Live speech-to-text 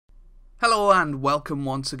Hello and welcome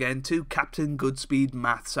once again to Captain Goodspeed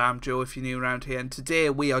Maths. I'm Joe if you're new around here, and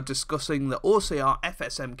today we are discussing the OCR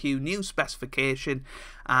FSMQ new specification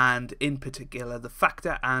and in particular the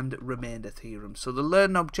factor and remainder theorem. So the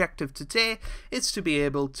learning objective today is to be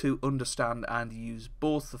able to understand and use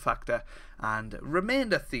both the factor and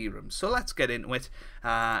remainder theorem. So let's get into it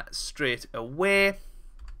straight away.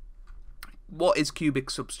 What is cubic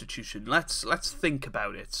substitution? Let's think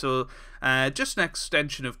about it. So just an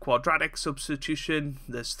extension of quadratic substitution.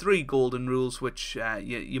 There's three golden rules which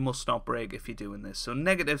you must not break if you're doing this. So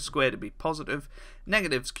negative squared to be positive,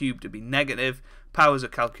 negatives cubed to be negative, powers are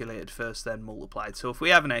calculated first then multiplied. So if we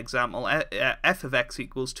have an example, f of x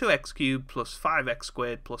equals 2x cubed plus 5x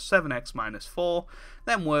squared plus 7x minus 4,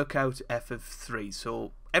 then work out f of 3.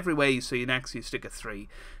 So everywhere you see an x, you stick a 3.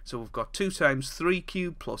 So we've got 2 times 3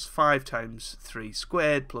 cubed plus 5 times 3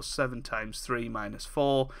 squared plus 7 times 3 minus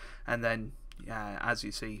 4. And then, as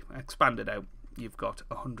you see, expanded out, you've got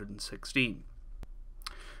 116.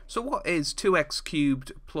 So what is 2x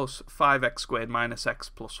cubed plus 5x squared minus x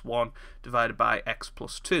plus 1 divided by x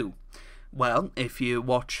plus 2? Well, if you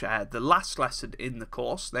watch the last lesson in the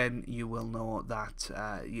course, then you will know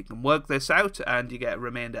that you can work this out and you get a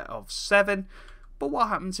remainder of 7. But what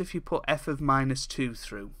happens if you put f of minus 2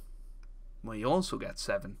 through? Well, you also get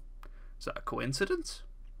 7. Is that a coincidence?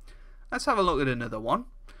 Let's have a look at another one.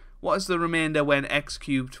 What is the remainder when x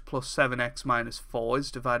cubed plus 7x minus 4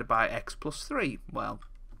 is divided by x plus 3? Well,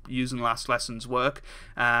 using last lesson's work,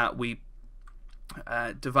 we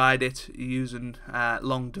divide it using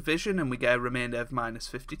long division and we get a remainder of minus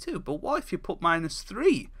 52. But what if you put minus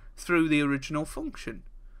 3 through the original function?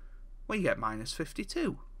 Well, you get minus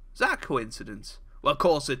 52. Is that a coincidence? Well, of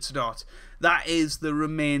course it's not. That is the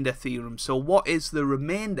remainder theorem. So what is the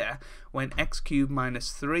remainder when x cubed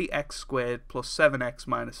minus 3x squared plus 7x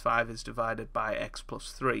minus 5 is divided by x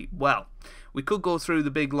plus 3? Well, we could go through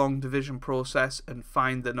the big long division process and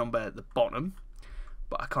find the number at the bottom,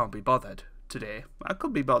 but I can't be bothered today. I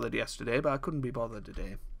could be bothered yesterday, but I couldn't be bothered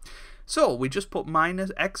today. So we just put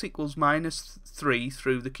minus x equals minus 3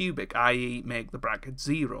 through the cubic, i.e. make the bracket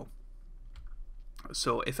 0.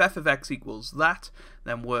 So if f of x equals that,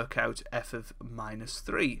 then work out f of minus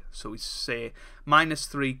 3. So we say minus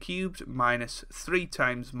 3 cubed minus 3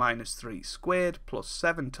 times minus 3 squared plus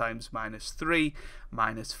 7 times minus 3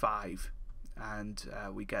 minus 5. And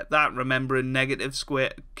we get that, remembering negative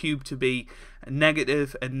square cube to be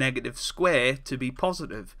negative and negative square to be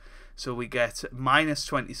positive. So we get minus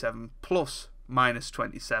 27 plus minus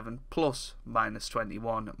 27 plus minus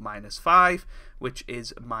 21 minus 5, which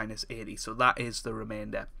is minus 80. So that is the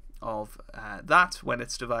remainder of that when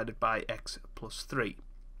it's divided by x plus 3.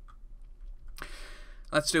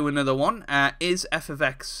 Let's do another one. Is f of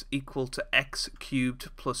x equal to x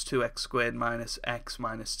cubed plus 2x squared minus x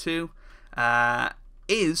minus 2?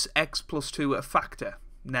 Is x plus 2 a factor?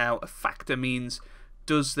 Now, a factor means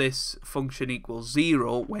does this function equal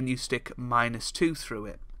 0 when you stick minus 2 through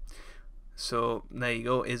it? So there you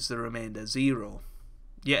go, is the remainder 0?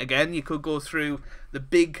 Yet again, you could go through the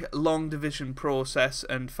big long division process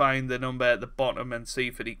and find the number at the bottom and see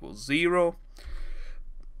if it equals 0.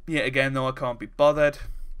 Yet again, though, I can't be bothered.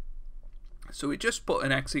 So we just put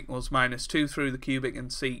an x equals minus 2 through the cubic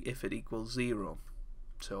and see if it equals 0.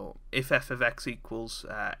 So if f of x equals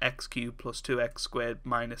x cubed plus 2x squared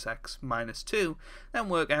minus x minus 2, then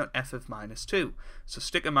work out f of minus 2. So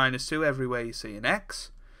stick a minus 2 everywhere you see an x,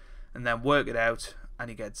 and then work it out and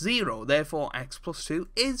you get 0. Therefore x plus 2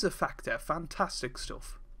 is a factor. Fantastic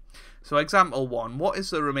stuff. So example 1, what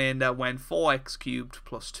is the remainder when 4x cubed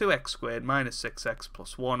plus 2x squared minus 6x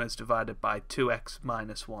plus 1 is divided by 2x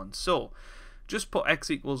minus 1? So just put x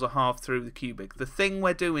equals a half through the cubic. The thing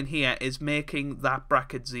we're doing here is making that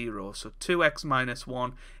bracket 0. So 2x minus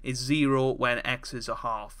 1 is 0 when x is a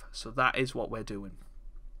half. So that is what we're doing.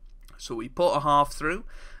 So we put a half through,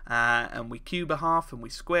 and we cube a half, and we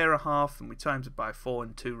square a half, and we times it by 4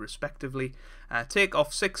 and 2 respectively. Take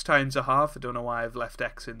off 6 times a half. I don't know why I've left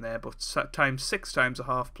x in there, but times 6 times a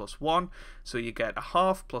half plus 1. So you get a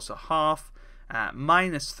half plus a half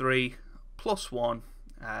minus 3 plus 1.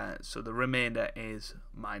 So the remainder is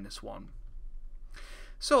minus 1.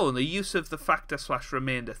 So the use of the factor slash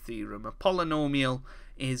remainder theorem. A polynomial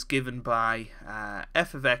is given by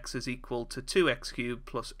f of x is equal to 2x cubed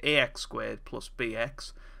plus ax squared plus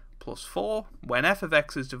bx plus 4. When f of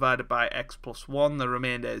x is divided by x plus 1, the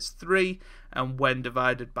remainder is 3, and when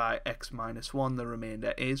divided by x minus 1, the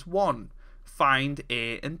remainder is 1. Find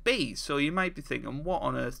a and b. So you might be thinking, what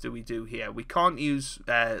on earth do we do here? We can't use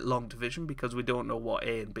long division because we don't know what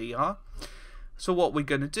a and b are. So what we're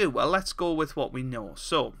going to do? Well, let's go with what we know.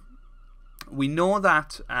 So we know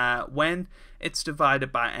that when it's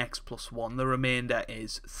divided by x plus 1, the remainder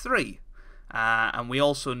is 3. And we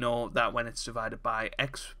also know that when it's divided by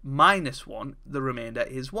x minus 1, the remainder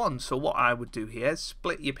is 1. So what I would do here is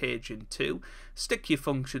split your page in two, stick your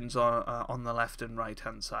functions on the left and right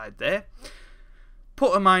hand side there,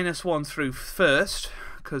 put a minus 1 through first,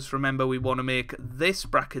 because remember we want to make this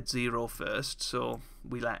bracket 0 first, so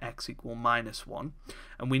we let x equal minus 1,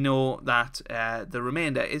 and we know that the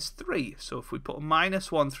remainder is 3. So if we put a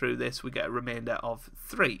minus 1 through this, we get a remainder of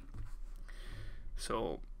 3.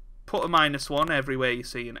 So put a minus 1 everywhere you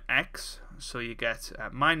see an x, so you get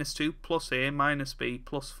minus 2 plus a minus b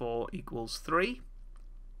plus 4 equals 3.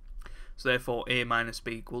 So therefore a minus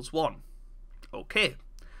b equals 1. Okay,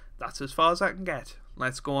 that's as far as I can get.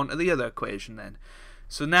 Let's go on to the other equation then.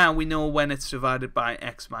 So now we know when it's divided by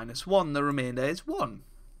x minus 1, the remainder is 1.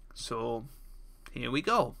 So here we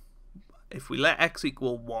go. If we let x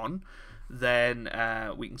equal 1, then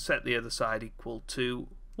we can set the other side equal to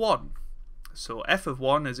 1. So f of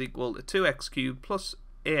 1 is equal to 2x cubed plus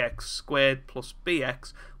ax squared plus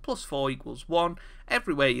bx plus 4 equals 1.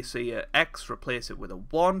 Everywhere you see a x, replace it with a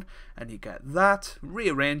 1, and you get that.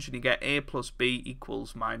 Rearrange and you get a plus b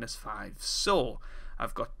equals minus 5. So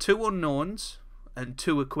I've got two unknowns and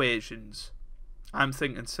two equations. I'm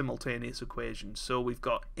thinking simultaneous equations. So we've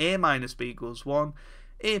got a minus b equals 1,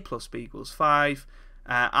 a plus b equals 5.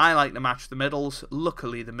 I like to match the middles.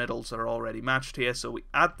 Luckily the middles are already matched here, so we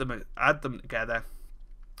add them together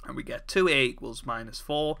and we get 2a equals minus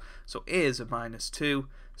 4. So a is a minus 2.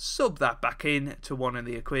 Sub that back in to one of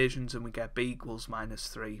the equations and we get b equals minus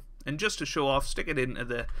 3. And just to show off, stick it into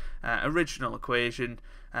the original equation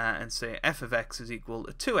and say f of x is equal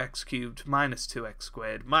to 2x cubed minus 2x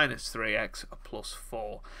squared minus 3x plus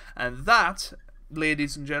 4. And that,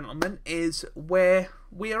 ladies and gentlemen, is where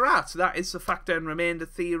we are at. That is the factor and remainder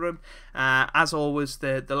theorem. As always,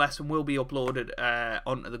 the lesson will be uploaded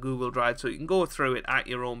onto the Google Drive, so you can go through it at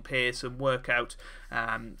your own pace and work out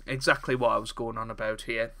exactly what I was going on about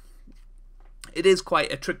here. It is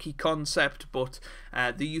quite a tricky concept, but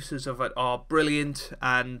the uses of it are brilliant,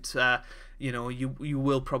 and you know, you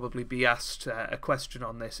will probably be asked a question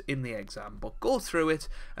on this in the exam. But go through it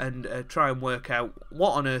and try and work out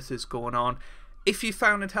what on earth is going on. If you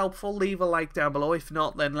found it helpful, leave a like down below. If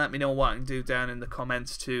not, then let me know what I can do down in the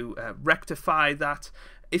comments to rectify that.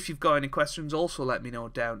 If you've got any questions, also let me know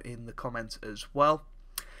down in the comments as well.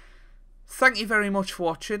 Thank you very much for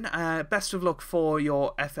watching. Best of luck for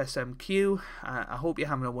your FSMQ. I hope you're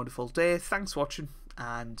having a wonderful day. Thanks for watching,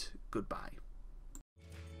 and goodbye.